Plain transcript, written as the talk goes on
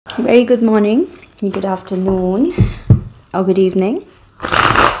Very good morning, good afternoon, or good evening.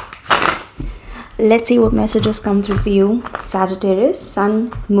 Let's see what messages come through for you. Sagittarius,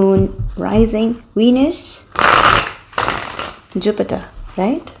 Sun, Moon, Rising, Venus, Jupiter,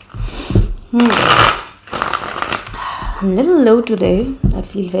 right? I'm a little low today. I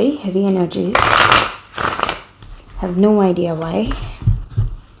feel very heavy energies. Have no idea why.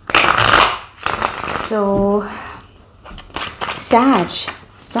 So, Sag,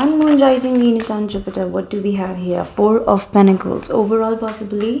 Sun, Moon, Rising, Venus, and Jupiter. What do we have here? Four of Pentacles. Overall,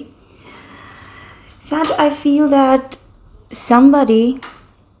 possibly. Sag, I feel that somebody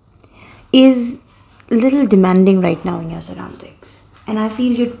is a little demanding right now in your surroundings. And I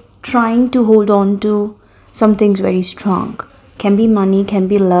feel you're trying to hold on to some things very strong. Can be money, can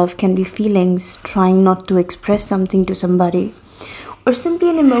be love, can be feelings, trying not to express something to somebody. Or simply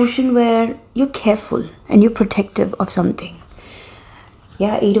an emotion where you're careful and you're protective of something.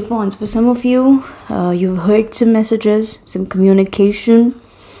 Yeah, Eight of Wands. For some of you, you've heard some messages, some communication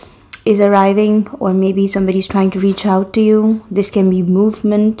is arriving, or maybe somebody's trying to reach out to you. This can be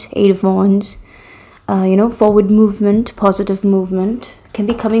movement, Eight of Wands, forward movement, positive movement. Can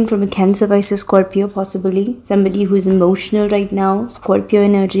be coming from a Cancer, Pisces, Scorpio, possibly. Somebody who is emotional right now, Scorpio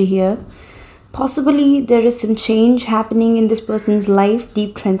energy here. Possibly there is some change happening in this person's life,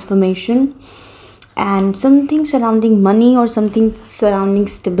 deep transformation. And something surrounding money or something surrounding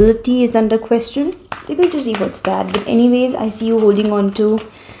stability is under question. We're going to see what's that. But anyways, I see you holding on to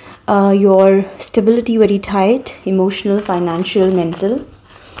your stability very tight, emotional, financial, mental.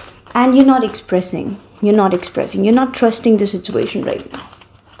 And you're not expressing. You're not trusting the situation right now.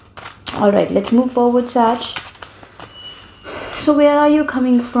 Alright, let's move forward, Sag. So where are you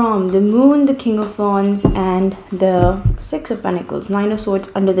coming from? The Moon, the King of Wands, and the Six of Pentacles, Nine of Swords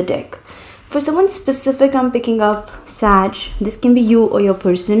under the deck. For someone specific, I'm picking up Sag. This can be you or your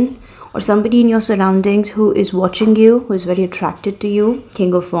person, or somebody in your surroundings who is watching you, who is very attracted to you.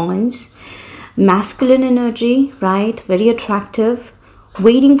 King of Wands. Masculine energy, right? Very attractive.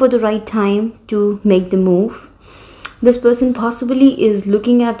 Waiting for the right time to make the move. This person possibly is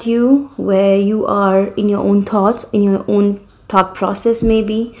looking at you where you are in your own thoughts, in your own thought process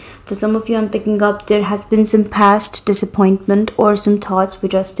maybe. For some of you, I'm picking up there has been some past disappointment or some thoughts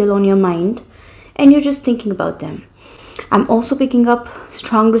which are still on your mind and you're just thinking about them. I'm also picking up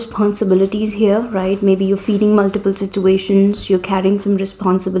strong responsibilities here, right? Maybe you're feeding multiple situations, you're carrying some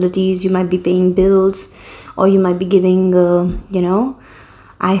responsibilities, you might be paying bills, or you might be giving,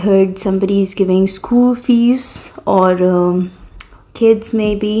 I heard somebody's giving school fees or kids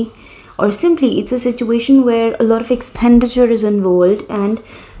maybe. Or simply, it's a situation where a lot of expenditure is involved. And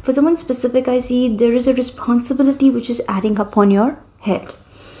for someone specific, I see there is a responsibility which is adding up on your head.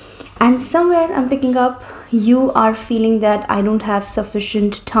 And somewhere I'm picking up, you are feeling that I don't have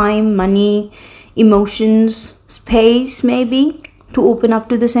sufficient time, money, emotions, space maybe to open up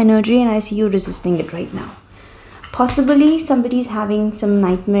to this energy. And I see you resisting it right now. Possibly somebody's having some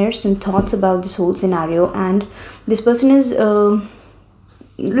nightmares, some thoughts about this whole scenario. And this person is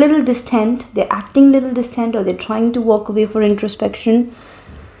little distant, they're acting little distant, or they're trying to walk away for introspection.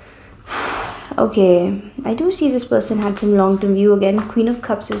 Okay, I do see this person had some long-term view again. Queen of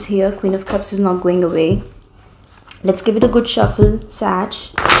Cups is here. Queen of Cups is not going away. Let's give it a good shuffle, Sag.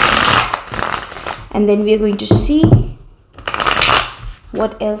 And then we are going to see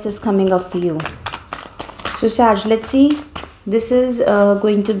what else is coming up for you. So Sag, let's see. This is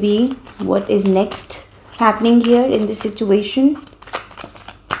going to be what is next happening here in this situation.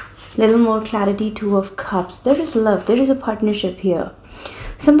 Little more clarity. Two of Cups. There is love. There is a partnership here.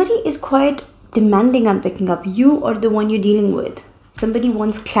 Somebody is quite demanding, I'm picking up. You or the one you're dealing with. Somebody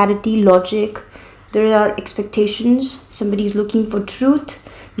wants clarity, logic. There are expectations. Somebody is looking for truth.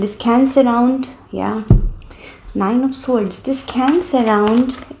 This can surround, Nine of Swords. This can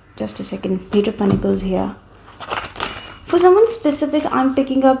surround, just a second, Page of Pentacles here. For someone specific, I'm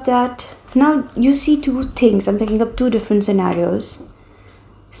picking up that, now you see two things. I'm picking up two different scenarios.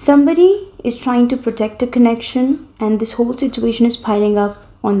 Somebody is trying to protect a connection and this whole situation is piling up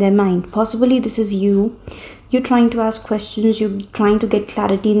on their mind. Possibly this is you. You're trying to ask questions. You're trying to get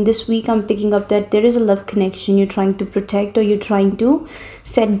clarity. In this week, I'm picking up that there is a love connection. You're trying to protect, or you're trying to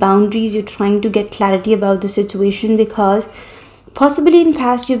set boundaries. You're trying to get clarity about the situation because possibly in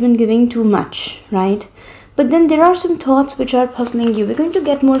past you've been giving too much, right? But then there are some thoughts which are puzzling you. We're going to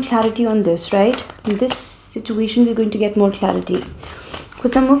get more clarity on this, right? In this situation, we're going to get more clarity. For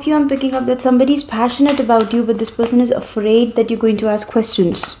some of you, I'm picking up that somebody is passionate about you, but this person is afraid that you're going to ask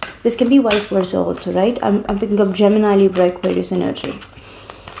questions. This can be vice versa also, right? I'm picking up Gemini, Libra, Aquarius energy.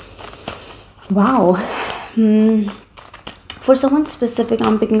 Wow. For someone specific,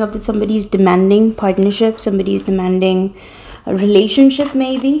 I'm picking up that somebody's demanding partnership, somebody's demanding a relationship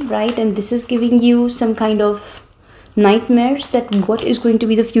maybe, right? And this is giving you some kind of nightmares that what is going to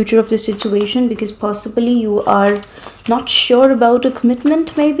be the future of this situation, because possibly you are not sure about a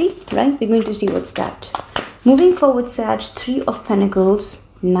commitment maybe, right? We're going to see what's that. Moving forward, Sag, 3 of Pentacles,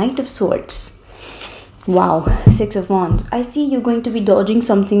 Knight of Swords. Wow, 6 of Wands. I see you're going to be dodging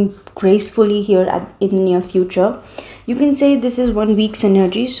something gracefully here in the near future. You can say this is 1 week's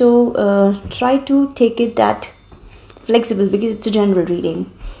energy, so try to take it that flexible because it's a general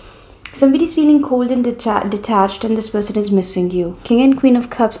reading. Somebody's feeling cold and detached, and this person is missing you. King and Queen of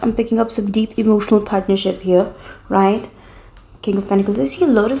Cups, I'm picking up some deep emotional partnership here, right? King of Pentacles, I see a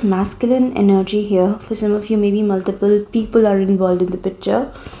lot of masculine energy here. For some of you, maybe multiple people are involved in the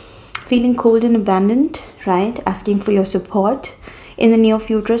picture. Feeling cold and abandoned, right? Asking for your support. In the near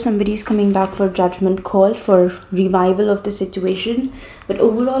future, somebody is coming back for judgment call, for revival of the situation. But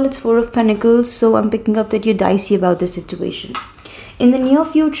overall, it's 4 of Pentacles, so I'm picking up that you're dicey about the situation. In the near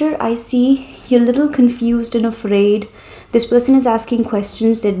future, I see you're a little confused and afraid. This person is asking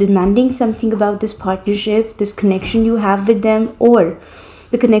questions. They're demanding something about this partnership, this connection you have with them, or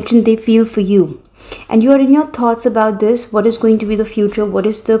the connection they feel for you. And you are in your thoughts about this. What is going to be the future? What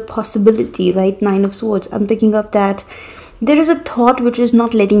is the possibility, right? 9 of Swords. I'm picking up that there is a thought which is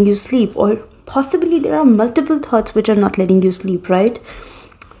not letting you sleep, or possibly there are multiple thoughts which are not letting you sleep, right?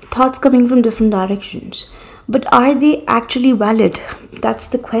 Thoughts coming from different directions. But are they actually valid? That's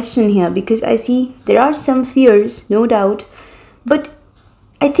the question here, because I see there are some fears, no doubt, but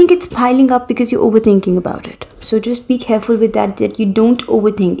I think it's piling up because you're overthinking about it. So just be careful with that you don't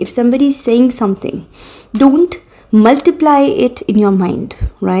overthink. If somebody is saying something, don't multiply it in your mind,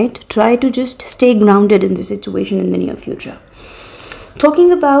 right? Try to just stay grounded in the situation in the near future.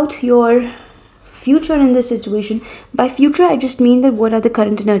 Talking about your future in this situation, by future I just mean that what are the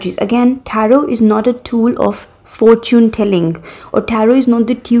current energies. Again, tarot is not a tool of fortune telling, or tarot is not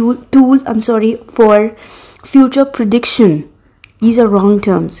the tool for future prediction. These are wrong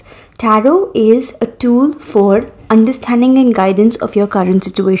terms. Tarot is a tool for understanding and guidance of your current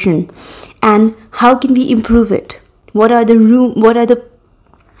situation, and how can we improve it. What are the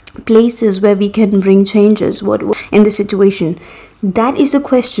places where we can bring changes, what in the situation. That is a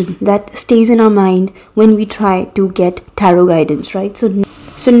question that stays in our mind when we try to get tarot guidance, right?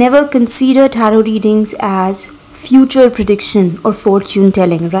 So never consider tarot readings as future prediction or fortune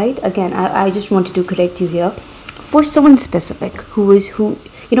telling, right? Again, I just wanted to correct you here. For someone specific who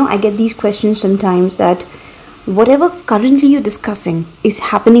I get these questions sometimes, that whatever currently you're discussing is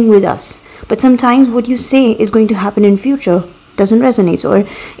happening with us, but sometimes what you say is going to happen in future doesn't resonate, or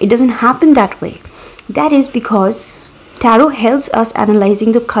it doesn't happen that way. That is because tarot helps us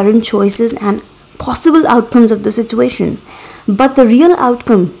analyzing the current choices and possible outcomes of the situation, but the real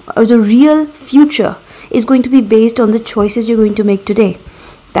outcome or the real future is going to be based on the choices you're going to make today.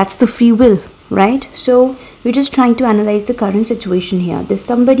 That's the free will, right? So we're just trying to analyze the current situation here. There's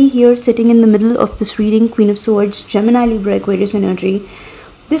somebody here sitting in the middle of this reading, Queen of Swords, Gemini, Libra, Aquarius energy.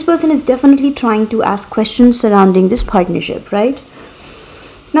 This person is definitely trying to ask questions surrounding this partnership, right?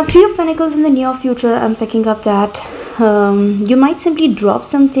 Now, 3 of Pentacles in the near future, I'm picking up that you might simply drop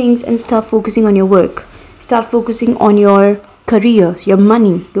some things and start focusing on your work. Start focusing on your career, your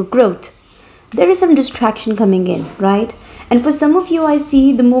money, your growth. There is some distraction coming in, right? And for some of you, I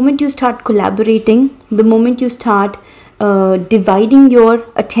see the moment you start collaborating, the moment you start dividing your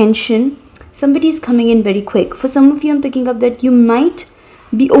attention, somebody is coming in very quick. For some of you, I'm picking up that you might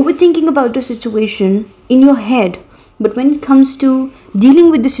be overthinking about the situation in your head, but when it comes to dealing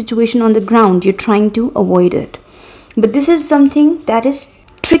with the situation on the ground, you're trying to avoid it. But this is something that is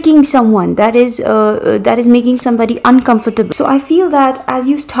tricking someone, that is making somebody uncomfortable. So I feel that as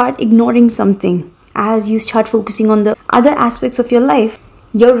you start ignoring something, as you start focusing on the other aspects of your life,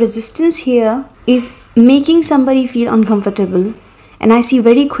 your resistance here is making somebody feel uncomfortable. And I see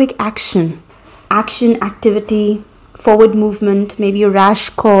very quick action, activity, forward movement, maybe a rash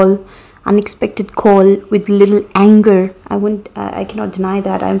call, unexpected call with little anger. I cannot deny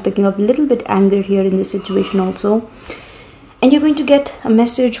that. I'm picking up a little bit anger here in this situation also. And you're going to get a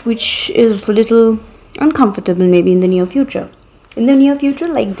message which is a little uncomfortable maybe in the near future. In the near future,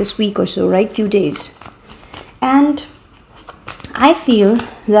 like this week or so, right? Few days. And I feel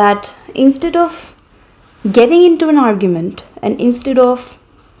that instead of getting into an argument, and instead of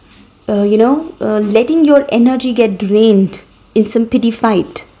letting your energy get drained in some petty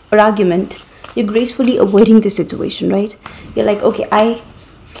fight or argument, you're gracefully avoiding the situation, right? You're like, okay, I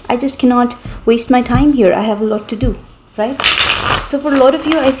just cannot waste my time here. I have a lot to do, right? So for a lot of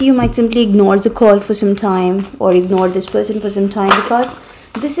you, I see you might simply ignore the call for some time or ignore this person for some time, because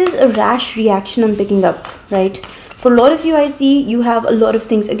this is a rash reaction I'm picking up, right? For a lot of you, I see you have a lot of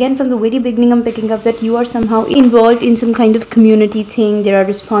things. Again, from the very beginning, I'm picking up that you are somehow involved in some kind of community thing. There are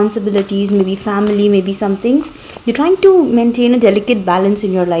responsibilities, maybe family, maybe something. You're trying to maintain a delicate balance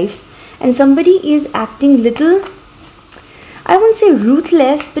in your life. And somebody is acting little, I won't say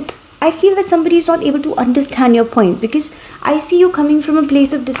ruthless, but I feel that somebody is not able to understand your point, because I see you coming from a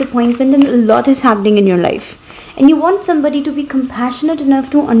place of disappointment and a lot is happening in your life. And you want somebody to be compassionate enough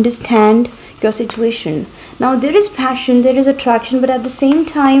to understand your situation. Now, there is passion, there is attraction, but at the same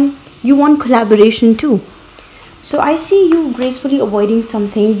time, you want collaboration too. So I see you gracefully avoiding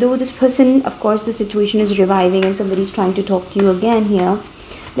something, though this person, of course, the situation is reviving and somebody is trying to talk to you again here.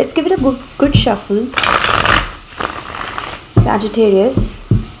 Let's give it a good shuffle. Sagittarius.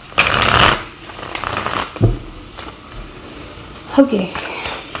 Okay,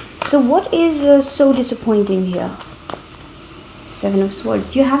 so what is so disappointing here? Seven of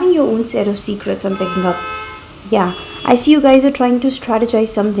Swords. You're having your own set of secrets, I'm picking up. Yeah, I see you guys are trying to strategize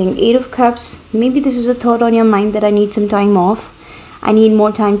something. Eight of Cups. Maybe this is a thought on your mind that I need some time off. I need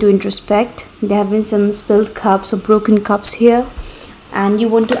more time to introspect. There have been some spilled cups or broken cups here, and you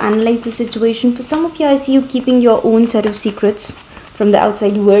want to analyze the situation. For some of you, I see you keeping your own set of secrets from the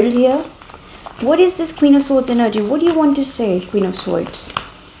outside world here. What is this Queen of Swords energy? What do you want to say, Queen of Swords?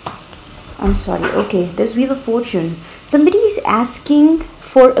 I'm sorry. Okay, there's Wheel of Fortune. Somebody is asking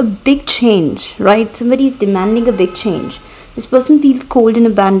for a big change, right? Somebody is demanding a big change. This person feels cold and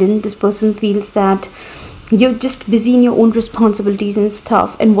abandoned. This person feels that you're just busy in your own responsibilities and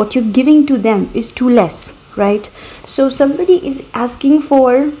stuff, and what you're giving to them is too less, right? So somebody is asking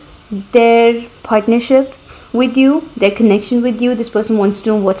for their partnership with you, their connection with you. This person wants to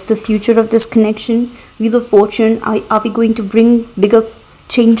know what's the future of this connection. Wheel of Fortune. Are we going to bring bigger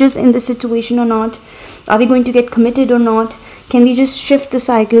changes in the situation or not? Are we going to get committed or not? Can we just shift the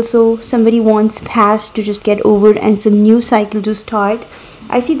cycle? So somebody wants past to just get over and some new cycle to start.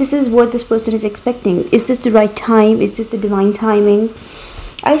 I see this is what this person is expecting. Is this the right time? Is this the divine timing?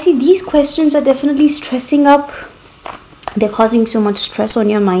 I see these questions are definitely stressing up. They're causing so much stress on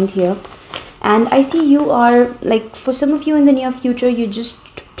your mind here. And I see you are, like, for some of you in the near future, you're just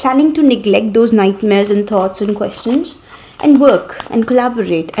planning to neglect those nightmares and thoughts and questions and work and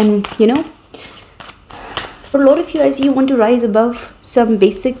collaborate. And, you know, for a lot of you, I see you want to rise above some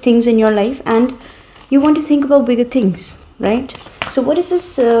basic things in your life and you want to think about bigger things, right? So what is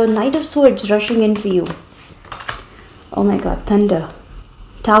this Knight of Swords rushing in for you? Oh my God, Thunder.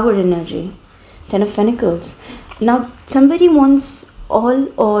 Tower energy. Ten of Pentacles. Now, somebody wants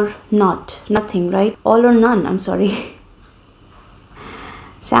all or not, nothing, right? All or none, I'm sorry.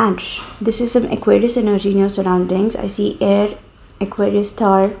 Sag, this is some Aquarius energy in your surroundings. I see air, Aquarius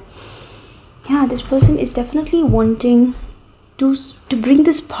star. Yeah, this person is definitely wanting to bring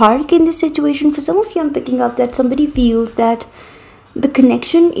this spark in this situation. For some of you, I'm picking up that somebody feels that the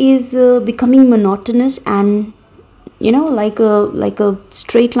connection is becoming monotonous and, you know, like a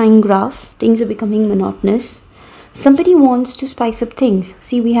straight line graph. Things are becoming monotonous. Somebody wants to spice up things.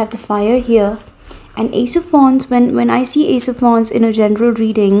 See, we have the fire here and Ace of Wands. When I see Ace of Wands in a general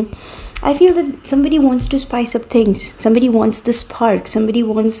reading, I feel that somebody wants to spice up things. Somebody wants the spark. Somebody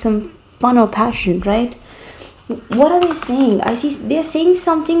wants some fun or passion, right? What are they saying? I see they're saying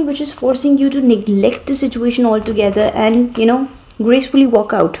something which is forcing you to neglect the situation altogether and, you know, gracefully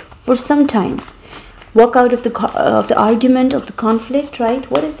walk out for some time. Walk out of the argument, of the conflict, right?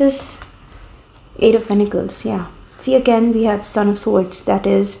 What is this? Eight of Pentacles, yeah. See, again, we have Son of Swords. That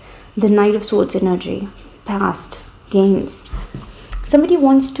is the Knight of Swords energy. Past, gains. Somebody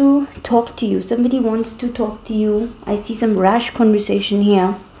wants to talk to you. Somebody wants to talk to you. I see some rash conversation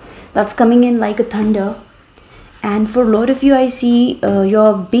here. That's coming in like a thunder. And for a lot of you, I see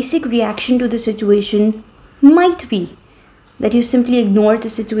your basic reaction to the situation might be that you simply ignore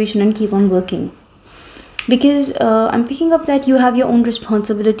the situation and keep on working. Because I'm picking up that you have your own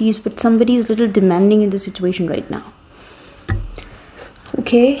responsibilities, but somebody is a little demanding in the situation right now.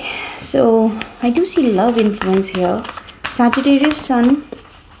 Okay, so I do see love influence here. Sagittarius Sun,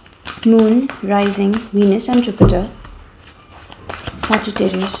 Moon, Rising, Venus and Jupiter.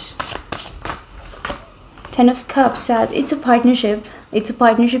 Sagittarius. Ten of Cups. It's a partnership. It's a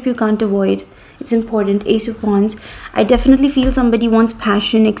partnership you can't avoid. It's important. Ace of Wands. I definitely feel somebody wants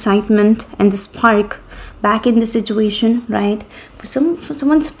passion, excitement, and the spark back in the situation, right? For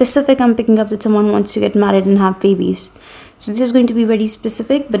someone specific, I'm picking up that someone wants to get married and have babies. So this is going to be very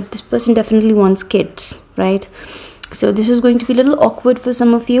specific, but this person definitely wants kids, right? So this is going to be a little awkward for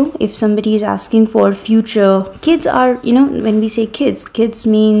some of you if somebody is asking for future. Kids are, when we say kids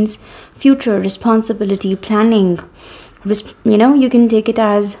means future, responsibility, planning. You can take it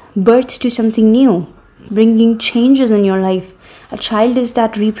as birth to something new, bringing changes in your life. A child is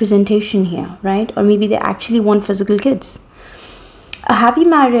that representation here, right? Or maybe they actually want physical kids. A happy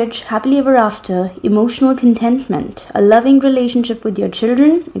marriage, happily ever after, emotional contentment, a loving relationship with your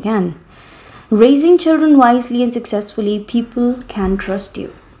children, again. Raising children wisely and successfully, people can trust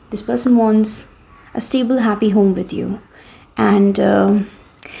you. This person wants a stable, happy home with you. And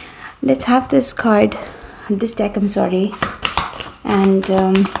let's have this deck, and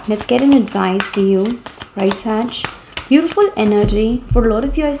let's get an advice for you, right, Sag? Beautiful energy. For a lot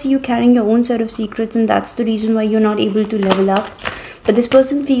of you, I see you carrying your own set of secrets, and that's the reason why you're not able to level up. But this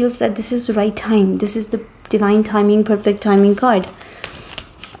person feels that this is the right time. This is the divine timing, perfect timing card.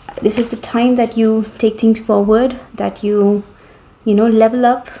 This is the time that you take things forward, that you level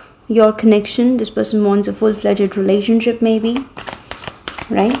up your connection. This person wants a full-fledged relationship, maybe,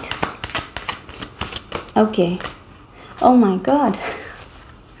 right? Okay. Oh my God.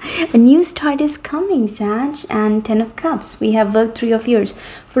 A new start is coming, Sag, and 10 of Cups. We have worked 3 of years.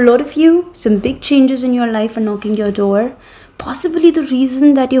 For a lot of you, some big changes in your life are knocking your door. Possibly the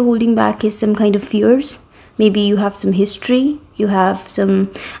reason that you're holding back is some kind of fears. Maybe you have some history. You have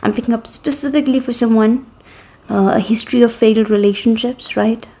some, I'm picking up specifically for someone, a history of failed relationships,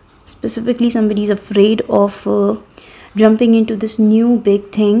 right? Specifically, somebody's afraid of jumping into this new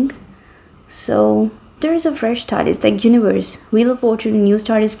big thing. So there is a fresh start. It's like universe, Wheel of Fortune, new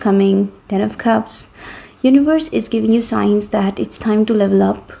start is coming, 10 of Cups. Universe is giving you signs that it's time to level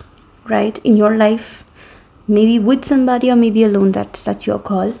up, right, in your life. Maybe with somebody or maybe alone, that's your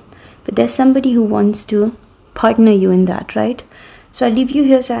call. But there's somebody who wants to partner you in that, right? So I'll leave you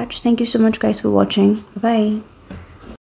here, Sag. Thank you so much, guys, for watching. Bye-bye.